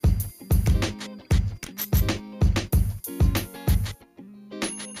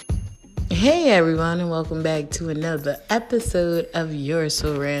Hey everyone, and welcome back to another episode of You're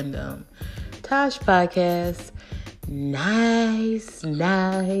So Random Tosh Podcast. Nice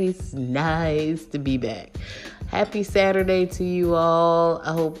to be back. Happy Saturday to you all.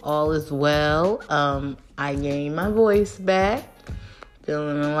 I hope all is well. I gained my voice back.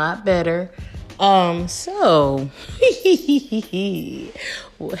 Feeling a lot better. So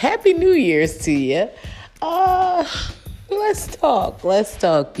Happy New Year's to you. Let's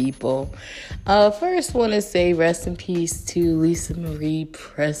talk, people. First, want to say rest in peace to Lisa Marie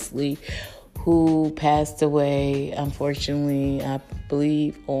Presley, who passed away, unfortunately, I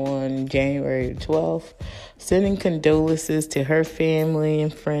believe on January 12th. Sending condolences to her family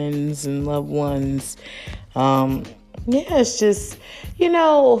and friends and loved ones. It's just, you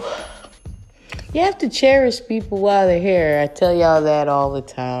have to cherish people while they're here. I tell y'all that all the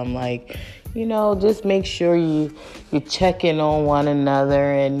time. Just make sure you're checking on one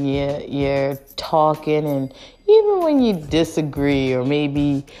another and you're talking. And even when you disagree or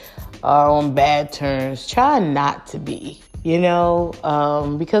maybe are on bad terms, try not to be,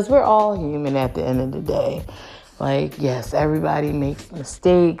 because we're all human at the end of the day. Yes, everybody makes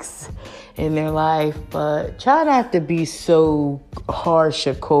mistakes in their life, but try not to be so harsh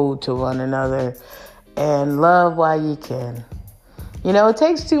or cold to one another and love while you can. It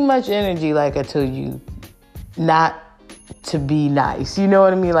takes too much energy, like I told you, not to be nice. You know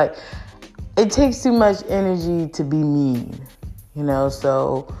what I mean? It takes too much energy to be mean,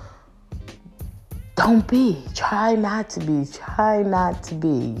 so don't be. Try not to be. It's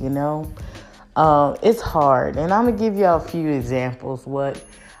hard. And I'm going to give y'all a few examples what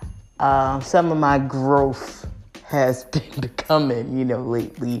some of my growth has been becoming,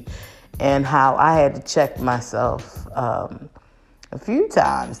 lately, and how I had to check myself a few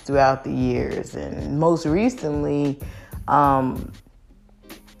times throughout the years. And most recently,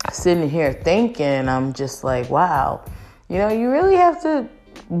 sitting here thinking, I'm just like, wow, you really have to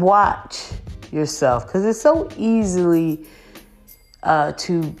watch yourself, because it's so easily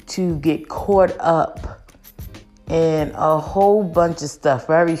to get caught up in a whole bunch of stuff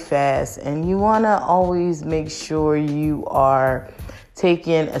very fast. And you want to always make sure you are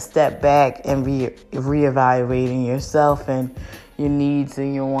taking a step back and reevaluating yourself and your needs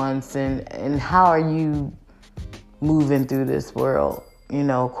and your wants, and how are you moving through this world,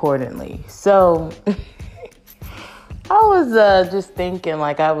 accordingly. So I was just thinking,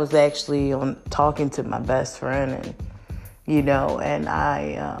 I was actually talking to my best friend, and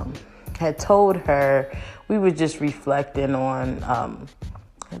I had told her, we were just reflecting on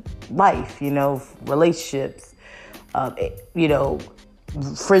life, relationships,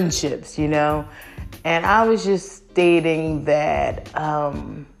 friendships, and I was just stating that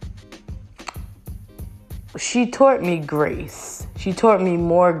she taught me grace. She taught me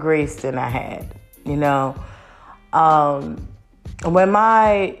more grace than I had, when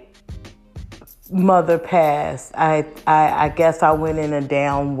my mother passed, I guess I went in a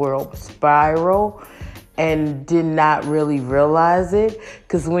downward spiral and did not really realize it,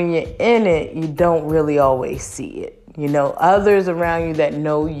 because when you're in it, you don't really always see it. Others around you that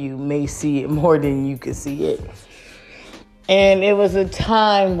know you may see it more than you can see it. And it was a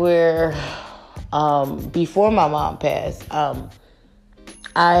time where, before my mom passed, I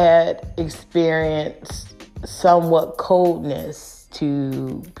had experienced somewhat coldness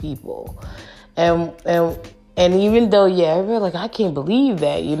to people. And even though, everybody I can't believe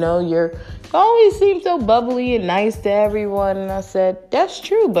that, you always seem so bubbly and nice to everyone. And I said, that's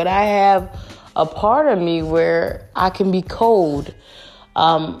true, but I have a part of me where I can be cold.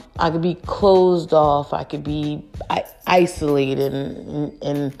 I could be closed off. I could be isolated.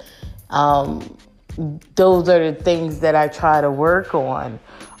 And those are the things that I try to work on.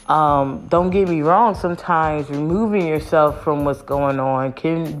 Don't get me wrong. Sometimes removing yourself from what's going on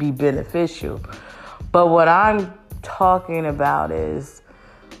can be beneficial. But what I'm talking about is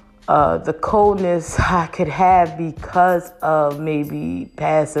the coldness I could have because of maybe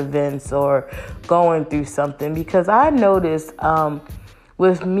past events or going through something. Because I noticed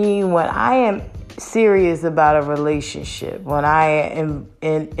with me, when I am serious about a relationship, when I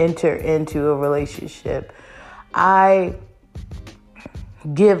enter into a relationship, I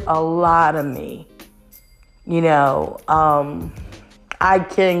give a lot of me. I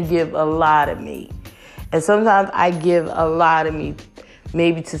can give a lot of me. And sometimes I give a lot of me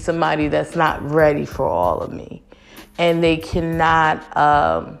maybe to somebody that's not ready for all of me. And they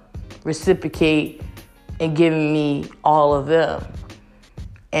cannot reciprocate in giving me all of them.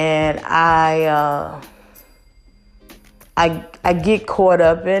 And I get caught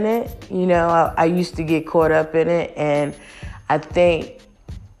up in it. I used to get caught up in it. And I think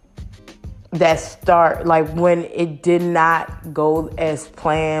that start, like when it did not go as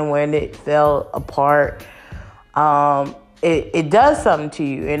planned, when it fell apart, it does something to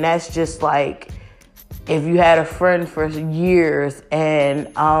you. And that's just like if you had a friend for years and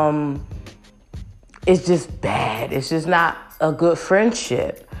it's just bad. It's just not a good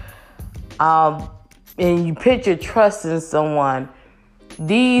friendship. And you put your trust in someone,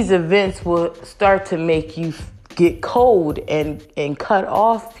 these events will start to make you get cold and cut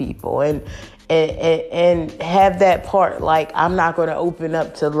off people and have that part like, I'm not going to open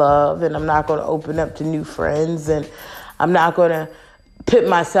up to love, and I'm not going to open up to new friends, and I'm not going to put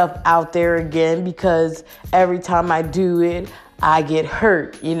myself out there again, because every time I do it, I get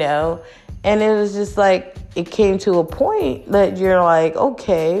hurt, you know? And it was just like, it came to a point that you're like,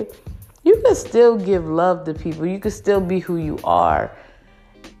 okay, you can still give love to people. You can still be who you are.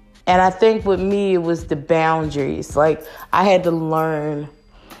 And I think with me, it was the boundaries. Like, I had to learn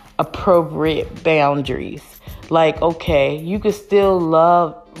appropriate boundaries. Like, okay, you can still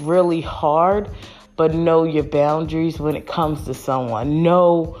love really hard, but know your boundaries when it comes to someone.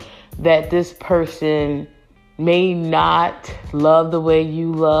 Know that this person may not love the way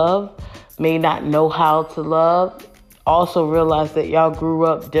you love, may not know how to love. Also realize that y'all grew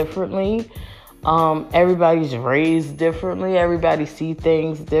up differently. Everybody's raised differently. Everybody see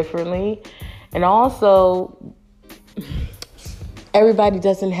things differently. And also, everybody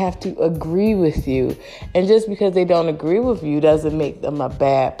doesn't have to agree with you. And just because they don't agree with you doesn't make them a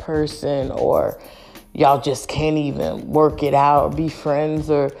bad person, or y'all just can't even work it out or be friends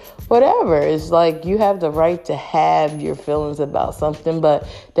or whatever. It's like, you have the right to have your feelings about something, but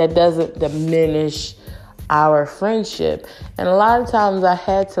that doesn't diminish our friendship. And a lot of times I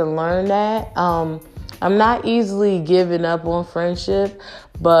had to learn that. I'm not easily giving up on friendship,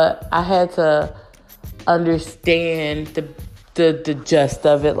 but I had to understand the gist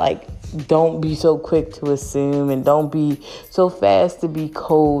of it. Like, don't be so quick to assume, and don't be so fast to be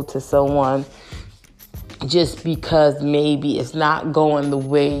cold to someone just because maybe it's not going the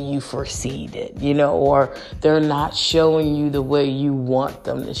way you foreseed it, you know, or they're not showing you the way you want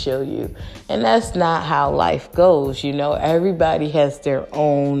them to show you. And that's not how life goes, you know. Everybody has their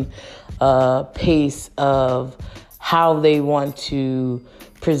own pace of how they want to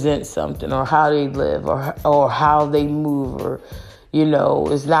present something, or how they live, or how they move, or, you know,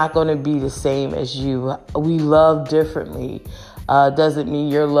 it's not going to be the same as you. We love differently. Doesn't mean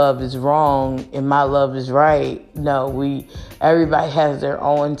your love is wrong and my love is right. No, everybody has their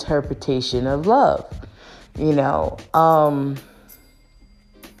own interpretation of love, you know.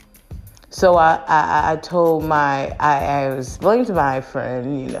 So I explained to my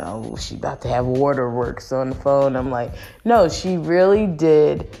friend, you know, she about to have waterworks on the phone. I'm like, no, she really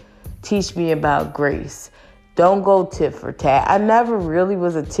did teach me about grace. Don't go tit for tat. I never really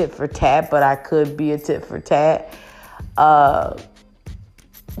was a tit for tat, but I could be a tit for tat.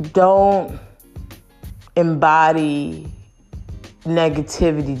 Don't embody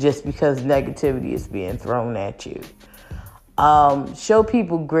negativity just because negativity is being thrown at you. Show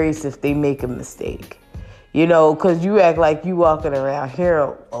people grace if they make a mistake, you know, because you act like you walking around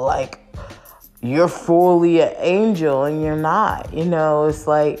here like you're fully an angel, and you're not. You know, it's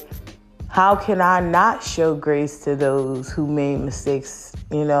like, how can I not show grace to those who made mistakes,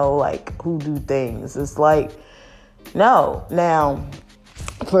 you know, like who do things? It's like, no. Now,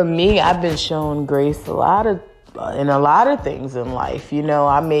 for me, I've been shown grace in a lot of things in life. You know,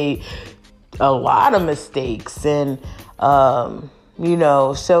 I made a lot of mistakes, and, you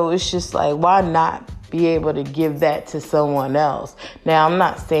know, so it's just like, why not be able to give that to someone else? Now, I'm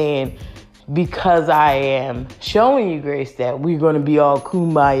not saying because I am showing you grace that we're going to be all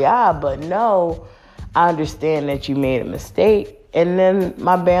kumbaya, but no, I understand that you made a mistake, and then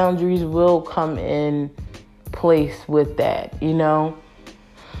my boundaries will come in place with that, you know.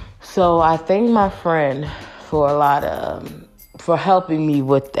 So I thank my friend for for helping me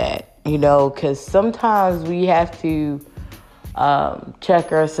with that, you know, because sometimes we have to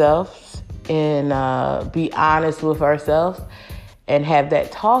check ourselves and be honest with ourselves and have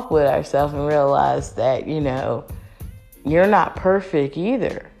that talk with ourselves and realize that, you know, you're not perfect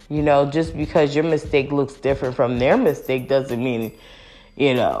either. You know, just because your mistake looks different from their mistake doesn't mean,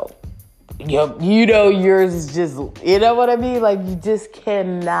 you know, yours is just, you know what I mean? Like, you just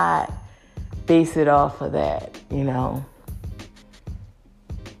cannot base it off of that, you know.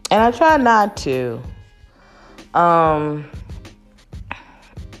 And I try not to.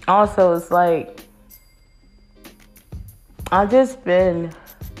 Also, it's like, I've just been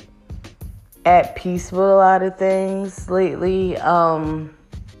at peace with a lot of things lately. I'm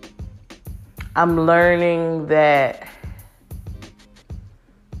learning that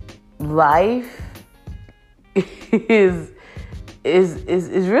life is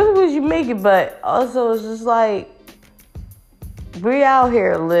really what you make it, but also it's just like we're out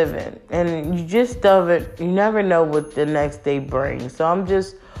here living, and you never know what the next day brings. So I'm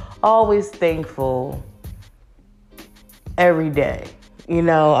just always thankful every day.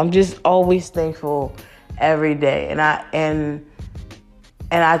 I'm just always thankful every day, and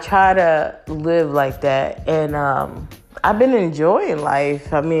I try to live like that. And I've been enjoying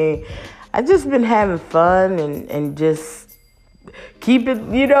life. I mean, I just been having fun and just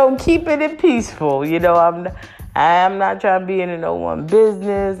keeping it peaceful. I'm not trying to be in no one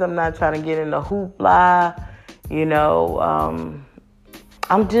business. I'm not trying to get in the hoopla.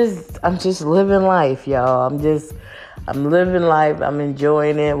 I'm just living life, y'all. I'm living life. I'm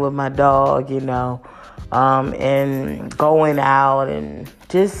enjoying it with my dog, and going out and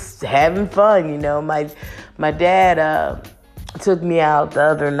just having fun. My dad took me out the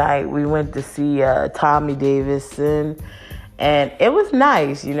other night. We went to see Tommy Davidson, and it was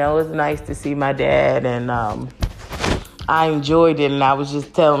nice. It was nice to see my dad, and I enjoyed it. And I was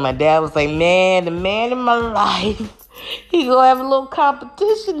just telling my dad, I was like, man, the man in my life, he gonna have a little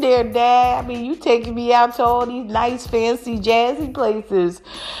competition there, Dad. I mean, you taking me out to all these nice, fancy, jazzy places.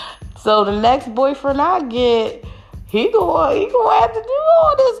 So the next boyfriend I get, he gonna have to do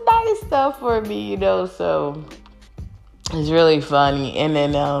all this nice stuff for me, So it's really funny. And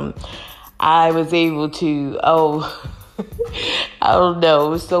then I was able to, I don't know, it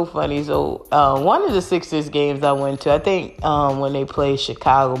was so funny. So one of the Sixers games I went to, I think when they played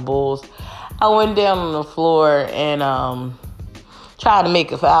Chicago Bulls, I went down on the floor and tried to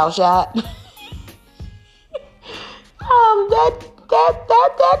make a foul shot.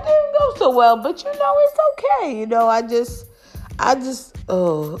 That didn't go so well, but it's okay. I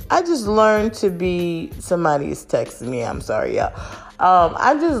just learned to be. Somebody is texting me. I'm sorry, y'all.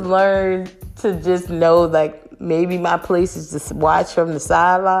 I just learned to just know, like, maybe my place is to watch from the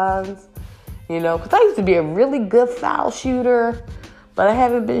sidelines. Because I used to be a really good foul shooter, but I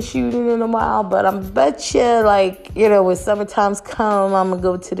haven't been shooting in a while. But I bet you, like, when summertime's come, I'm gonna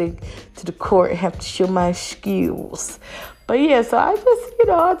go to the court and have to show my skills. But yeah, so I just,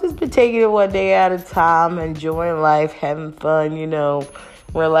 I've just been taking it one day at a time, enjoying life, having fun,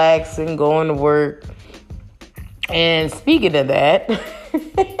 relaxing, going to work. And speaking of that,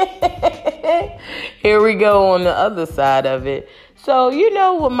 here we go on the other side of it. So,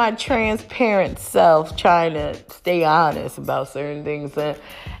 with my transparent self, trying to stay honest about certain things.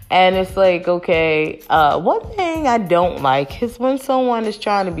 And it's like, okay, one thing I don't like is when someone is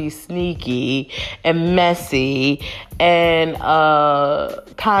trying to be sneaky and messy and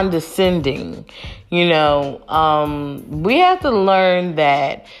condescending. We have to learn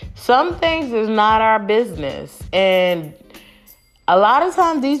that some things is not our business. And a lot of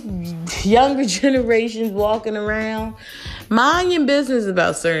times these younger generations walking around, mind your business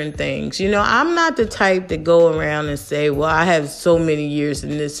about certain things. I'm not the type to go around and say, well, I have so many years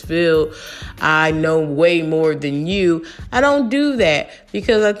in this field, I know way more than you. I don't do that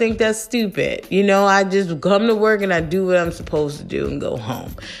because I think that's stupid. I just come to work and I do what I'm supposed to do and go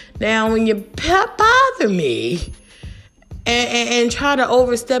home. Now, when you bother me and try to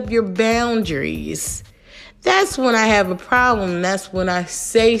overstep your boundaries, that's when I have a problem. That's when I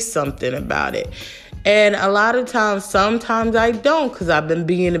say something about it. And a lot of times, sometimes I don't, because I've been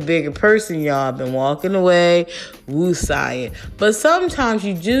being a bigger person, y'all. I've been walking away, woo-sighing. But sometimes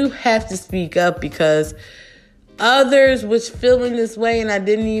you do have to speak up because others was feeling this way and I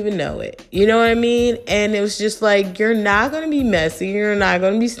didn't even know it. You know what I mean? And it was just like, you're not going to be messy. You're not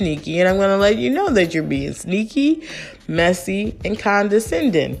going to be sneaky. And I'm going to let you know that you're being sneaky, messy, and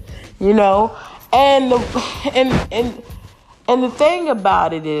condescending. And the thing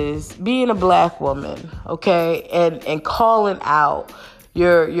about it is being a black woman, okay, and calling out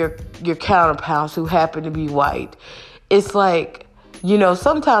your counterparts who happen to be white. It's like,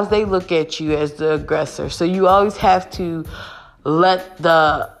 sometimes they look at you as the aggressor. So you always have to let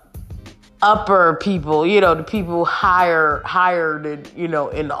the upper people, the people hired, in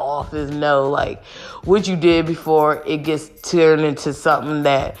the office know, like, what you did before it gets turned into something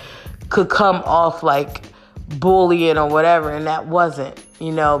that could come off like bullying or whatever, and that wasn't,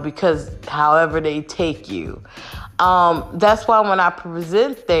 because however they take you. That's why when I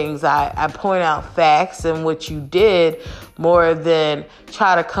present things, I point out facts and what you did more than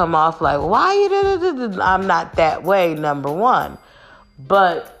try to come off like, why you did it? I'm not that way, number one.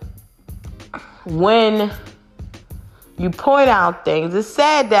 But when you point out things, it's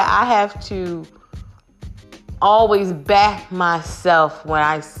sad that I have to always back myself when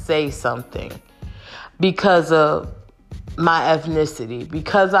I say something because of my ethnicity.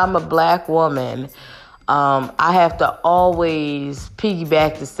 Because I'm a black woman, I have to always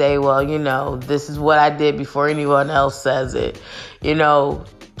piggyback to say, well, this is what I did before anyone else says it,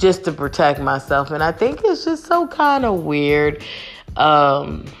 just to protect myself. And I think it's just so kind of weird.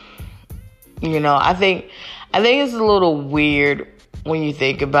 I think it's a little weird when you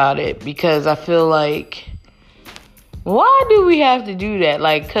think about it, because I feel like, why do we have to do that?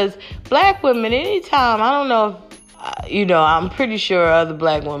 Like, because black women, anytime, I don't know if, I'm pretty sure other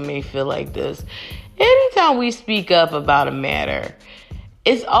black women may feel like this. Anytime we speak up about a matter,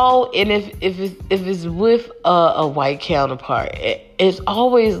 it's all, and if it's with a white counterpart, it's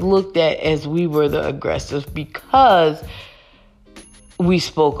always looked at as we were the aggressors because we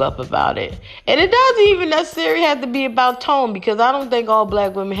spoke up about it. And it doesn't even necessarily have to be about tone, because I don't think all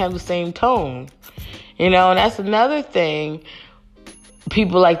black women have the same tone. And that's another thing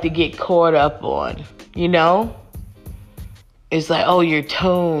people like to get caught up on, It's like, oh, your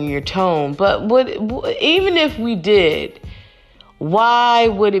tone. But even if we did, why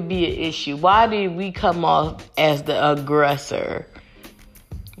would it be an issue? Why did we come off as the aggressor?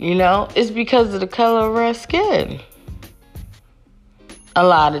 It's because of the color of our skin. A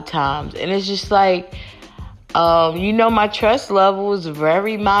lot of times. And it's just like, my trust level is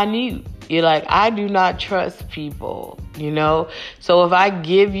very minute. You're like, I do not trust people, So if I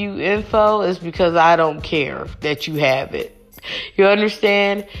give you info, it's because I don't care that you have it. You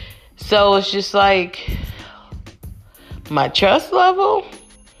understand? So it's just like, my trust level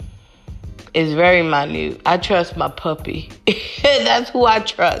is very minute. I trust my puppy. That's who I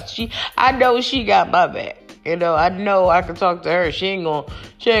trust. I know she got my back. I know I can talk to her. She ain't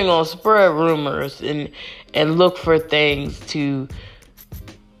gonna spread rumors and look for things to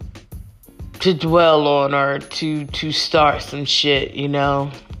dwell on or to start some shit,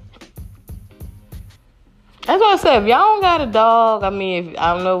 That's why I said, if y'all don't got a dog, I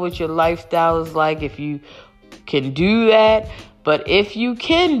don't know what your lifestyle is like, if you can do that, but if you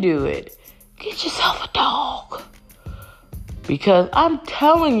can do it, get yourself a dog. Because I'm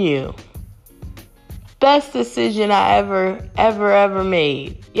telling you, best decision I ever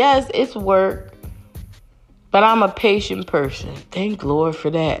made. Yes, it's work, but I'm a patient person. Thank Lord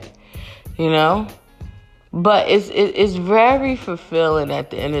for that. But it's very fulfilling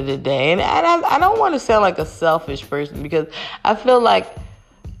at the end of the day. And I don't want to sound like a selfish person, because I feel like,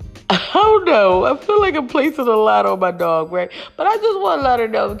 I don't know, I feel like I'm placing a lot on my dog, right? But I just want to let her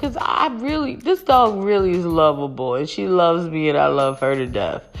know, because this dog really is lovable, and she loves me and I love her to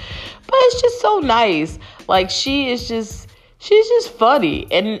death. But it's just so nice. Like, she's just funny.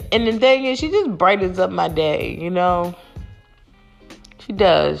 And the thing is, she just brightens up my day, She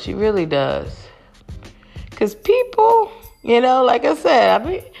does. She really does. Because people, like I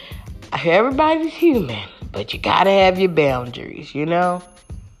said, everybody's human, but you got to have your boundaries, You got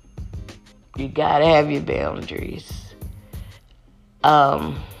to have your boundaries.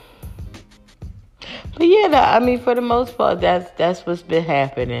 But yeah, for the most part, that's what's been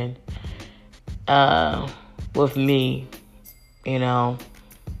happening with me,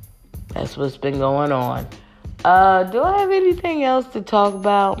 That's what's been going on. Do I have anything else to talk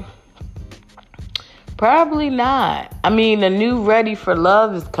about? Probably not. The new Ready for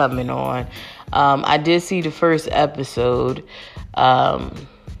Love is coming on. I did see the first episode. It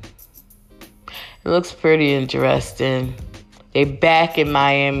looks pretty interesting. They back in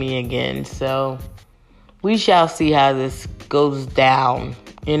Miami again, so we shall see how this goes down.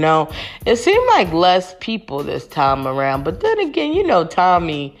 It seemed like less people this time around, but then again,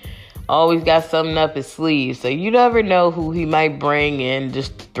 Tommy always got something up his sleeve, so you never know who he might bring in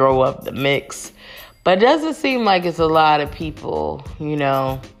just to throw up the mix. But it doesn't seem like it's a lot of people,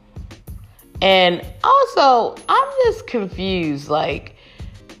 And also, I'm just confused. Like,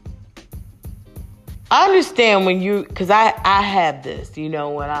 I understand because I have this,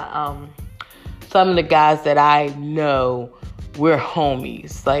 when some of the guys that I know, we're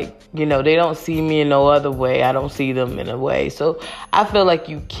homies. Like, they don't see me in no other way. I don't see them in a way. So I feel like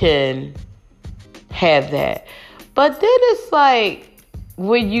you can have that. But then it's like,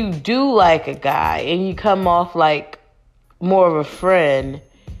 when you do like a guy and you come off like more of a friend,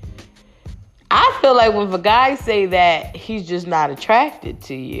 I feel like when a guy say that, he's just not attracted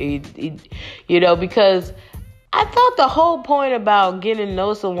to you. Because I thought the whole point about getting to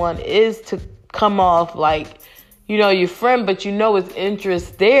know someone is to come off like, your friend, but it's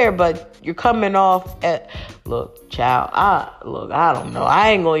interest there, but you're coming off at, look, child, I don't know.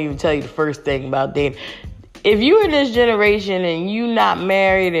 I ain't going to even tell you the first thing about dating. If you're in this generation and you not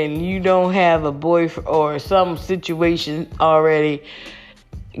married and you don't have a boyfriend or some situation already,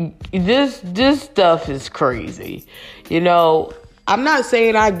 this stuff is crazy. I'm not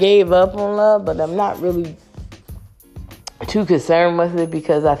saying I gave up on love, but I'm not really too concerned with it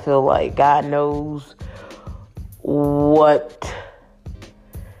because I feel like God knows what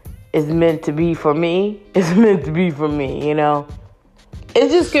is meant to be for me. It's meant to be for me,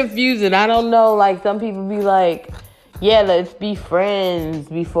 It's just confusing. I don't know. Like, some people be like, yeah, let's be friends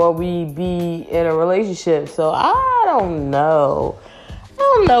before we be in a relationship. So I don't know. I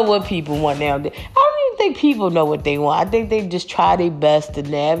don't know what people want nowadays. I don't even think people know what they want. I think they just try their best to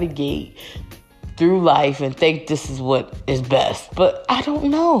navigate through life and think this is what is best. But I don't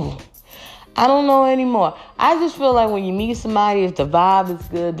know. I don't know anymore. I just feel like when you meet somebody, if the vibe is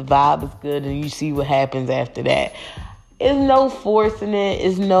good, the vibe is good, and you see what happens after that. It's no forcing it.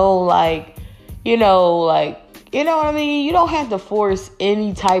 It's no you know what I mean? You don't have to force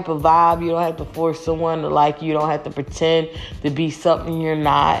any type of vibe. You don't have to force someone to like you. You don't have to pretend to be something you're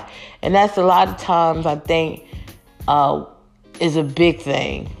not. And that's a lot of times, I think, is a big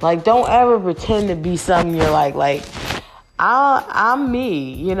thing. Like, don't ever pretend to be something you're like. Like, I'm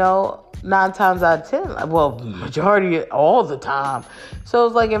me, 9 times out of 10. Well, majority all the time. So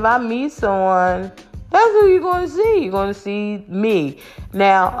it's like, if I meet someone, that's who you're going to see. You're going to see me.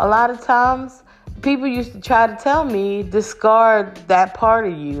 Now, a lot of times, people used to try to tell me, discard that part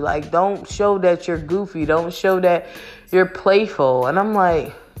of you. Like, don't show that you're goofy. Don't show that you're playful. And I'm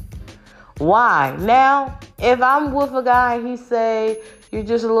like, why? Now, if I'm with a guy and he say, you're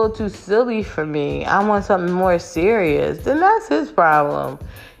just a little too silly for me, I want something more serious, then that's his problem.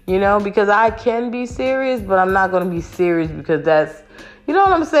 Because I can be serious, but I'm not going to be serious because that's, you know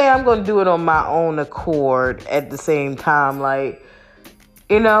what I'm saying? I'm going to do it on my own accord at the same time. Like,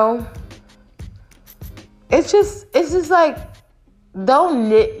 it's just like, don't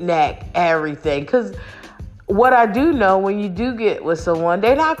knick-knack everything. Because what I do know, when you do get with someone,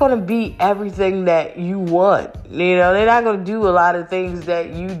 they're not going to be everything that you want. They're not going to do a lot of things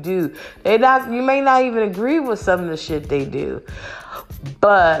that you do. You may not even agree with some of the shit they do.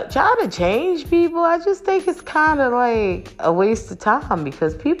 But trying to change people, I just think it's kind of like a waste of time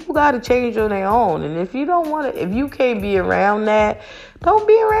because people got to change on their own. And if you don't want to, if you can't be around that, don't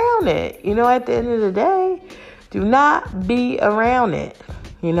be around it. At the end of the day, do not be around it,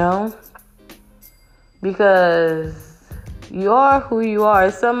 because you are who you are.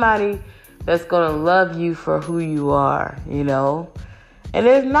 It's somebody that's going to love you for who you are, And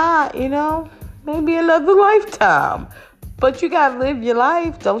if not, maybe another lifetime. But you got to live your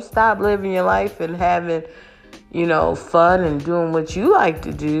life. Don't stop living your life and having, fun and doing what you like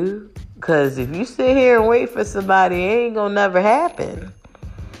to do. Because if you sit here and wait for somebody, it ain't going to never happen.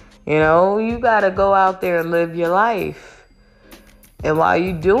 You got to go out there and live your life. And while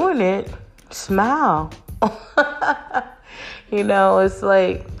you're doing it, smile. It's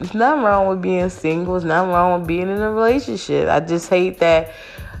like, there's nothing wrong with being single. There's nothing wrong with being in a relationship. I just hate that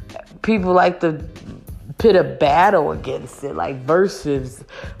people like to pit a battle against it, like versus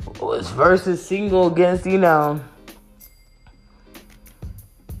single against, and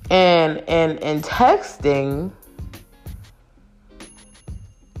texting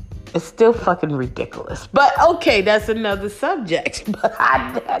is still fucking ridiculous. But okay, that's another subject. But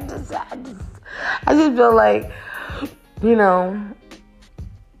I just feel like,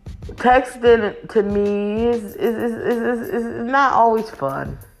 texting to me is not always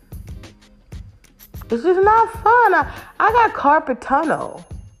fun. It's just not fun. I got carpal tunnel.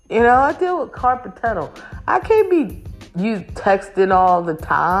 I deal with carpal tunnel. I can't be texting all the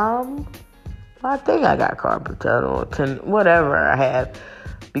time. I think I got carpal tunnel, whatever I have.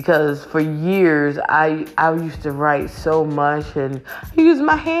 Because for years, I used to write so much and I use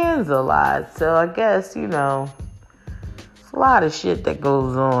my hands a lot. So I guess, it's a lot of shit that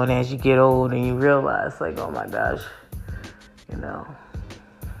goes on as you get old and you realize, like, oh my gosh,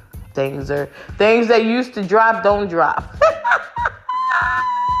 things that used to drop don't drop.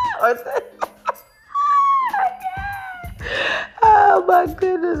 Oh my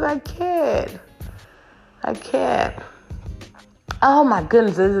goodness, I can't. Oh my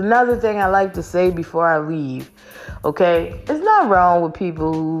goodness, there's another thing I like to say before I leave. Okay, it's not wrong with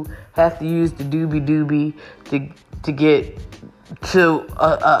people who have to use the doobie to get to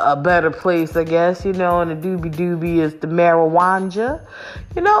a better place, I guess, and the doobie is the marijuana.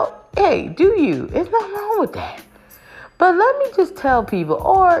 Hey, do you? There's nothing wrong with that. But let me just tell people,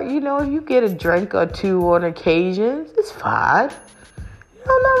 or, if you get a drink or two on occasions, it's fine. Nothing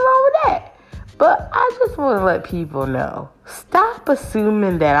wrong with that. But I just want to let people know, stop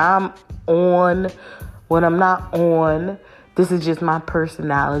assuming that I'm on when I'm not on. This is just my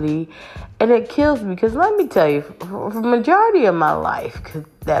personality. And it kills me because let me tell you, for the majority of my life, because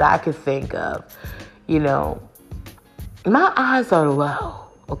that I could think of. You know, my eyes are low,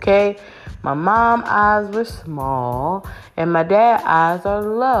 okay? My mom's eyes were small, and my dad's eyes are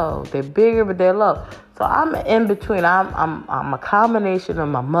low. They're bigger, but they're low. So I'm in between. I'm a combination of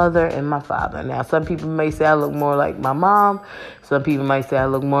my mother and my father. Now, some people may say I look more like my mom. Some people might say I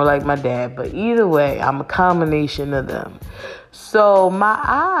look more like my dad. But either way, I'm a combination of them. So my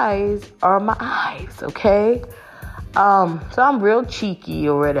eyes are my eyes, okay? So I'm real cheeky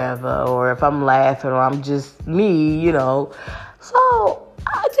or whatever, or if I'm laughing or I'm just me, you know. So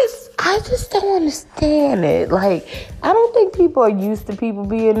I just don't understand it. Like, I don't think people are used to people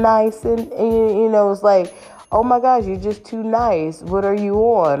being nice, and you know, it's like, oh my gosh, you're just too nice. What are you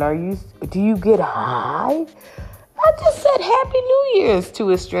on? Do you get high? I just said Happy New Year's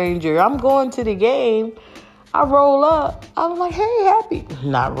to a stranger. I'm going to the game. I roll up. I'm like, hey, happy.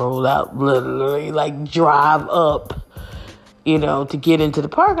 Not roll up, literally, like drive up, you know, to get into the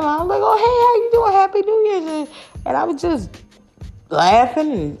parking lot. I'm like, oh, hey, how you doing? Happy New Year's. And I was just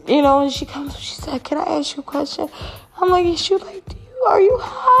laughing, and, you know, and she comes, she said, can I ask you a question? I'm like, she was like, are you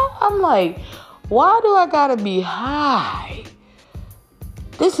high? I'm like, why do I gotta be high?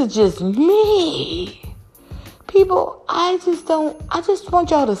 This is just me. People, I just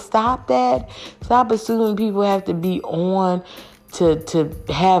want y'all to stop that. Stop assuming people have to be on to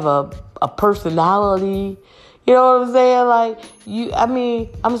have a personality. You know what I'm saying? Like,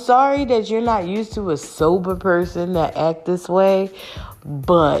 I'm sorry that you're not used to a sober person that act this way,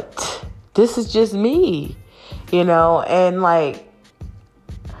 but this is just me, you know? And like,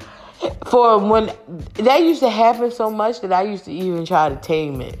 for when that used to happen so much that I used to even try to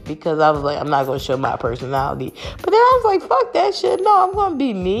tame it, because I was like, I'm not going to show my personality. But then I was like, fuck that shit. No, I'm going to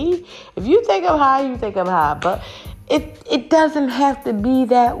be me. If you think I'm high, you think I'm high. But it doesn't have to be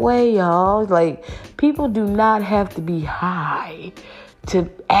that way, y'all. Like, people do not have to be high to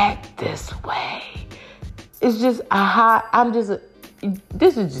act this way. It's just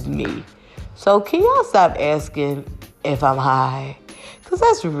this is just me. So can y'all stop asking if I'm high? Because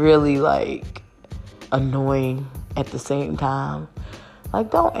that's really, like, annoying at the same time.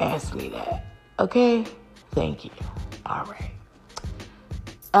 Like, don't ask me that. Okay? Thank you. All right.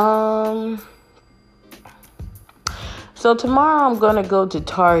 So tomorrow I'm going to go to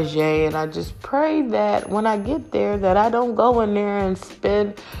Target, and I just pray that when I get there that I don't go in there and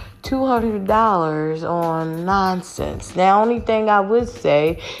spend $200 on nonsense. Now, only thing I would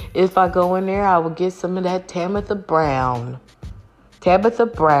say, if I go in there, I would get some of that Tabitha Brown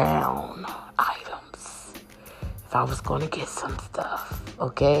items. If I was going to get some stuff,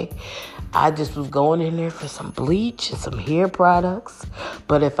 okay? I just was going in there for some bleach and some hair products.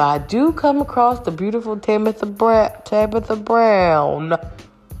 But if I do come across the beautiful Tabitha Brown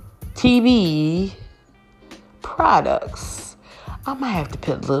TV products, I might have to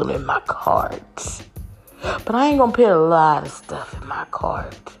put a little in my cart. But I ain't going to put a lot of stuff in my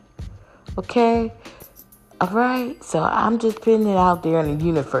cart. Okay? All right, so I'm just putting it out there in the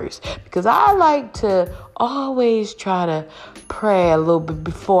universe, because I like to always try to pray a little bit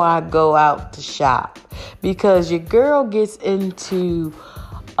before I go out to shop, because your girl gets into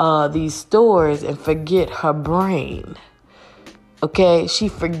these stores and forget her brain. Okay, she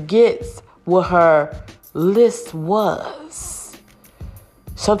forgets what her list was.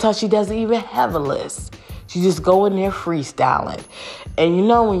 Sometimes she doesn't even have a list. She just go in there freestyling. And you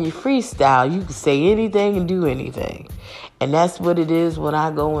know, when you freestyle, you can say anything and do anything. And that's what it is when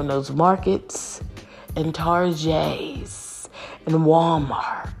I go in those markets and Targets and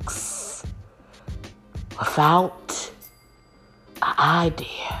Walmarts without an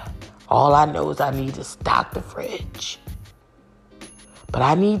idea. All I know is I need to stock the fridge. But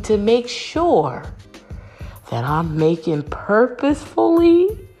I need to make sure that I'm making purposefully,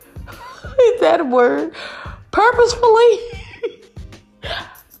 is that a word? Purposefully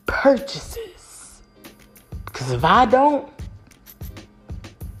purchases. Because if I don't,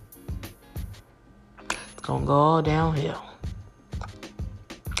 it's going to go all downhill.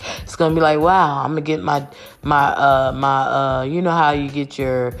 It's going to be like, wow, I'm going to get my you know how you get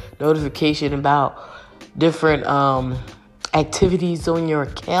your notification about different activities on your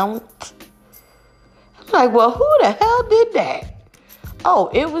account? I'm like, well, who the hell did that? Oh,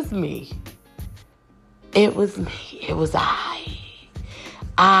 it was me. It was me. It was I.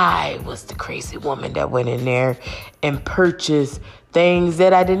 I was the crazy woman that went in there and purchased things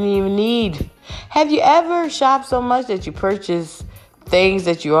that I didn't even need. Have you ever shopped so much that you purchase things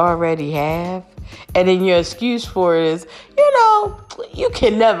that you already have? And then your excuse for it is, you know, you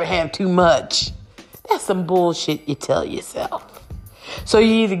can never have too much. That's some bullshit you tell yourself. So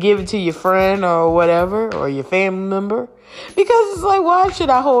you either give it to your friend or whatever, or your family member, Because it's like, why should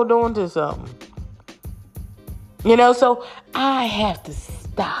I hold on to something? So I have to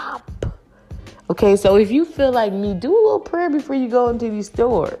stop. Okay, so if you feel like me, do a little prayer before you go into these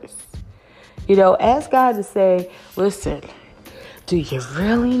stores. Ask God to say, listen, do you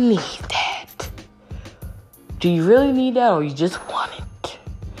really need that? Do you really need that, or you just want it?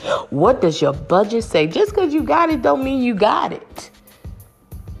 What does your budget say? Just because you got it don't mean you got it.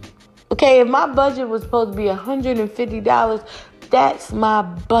 Okay, if my budget was supposed to be $150, that's my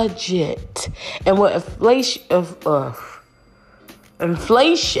budget. And with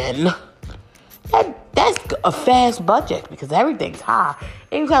inflation, that's a fast budget because everything's high.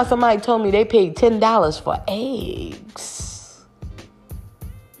 Anytime somebody told me they paid $10 for eggs,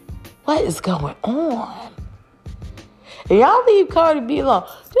 what is going on? And y'all leave Cardi B alone.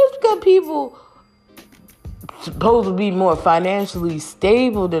 Just because people supposed to be more financially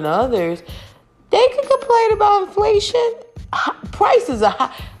stable than others, they can complain about inflation. Prices are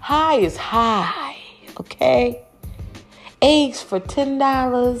high. High is high, okay? Eggs for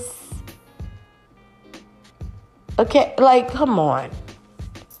 $10. Okay, come on.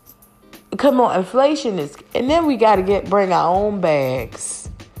 Come on, inflation is... And then we got to bring our own bags.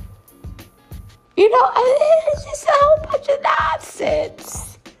 It's just a whole bunch of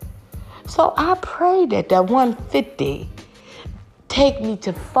nonsense. So I pray that 150 take me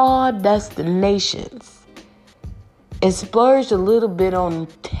to far destinations and splurge a little bit on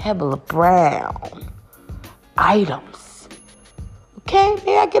Tabitha Brown items. Okay,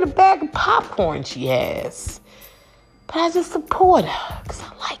 maybe I get a bag of popcorn she has. But I just support her because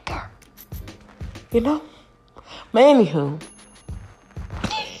I like her. But anywho,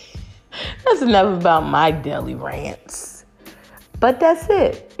 that's enough about my daily rants. But that's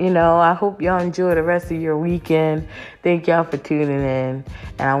it. I hope y'all enjoy the rest of your weekend. Thank y'all for tuning in.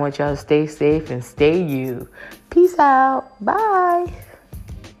 And I want y'all to stay safe and stay you. Peace out. Bye.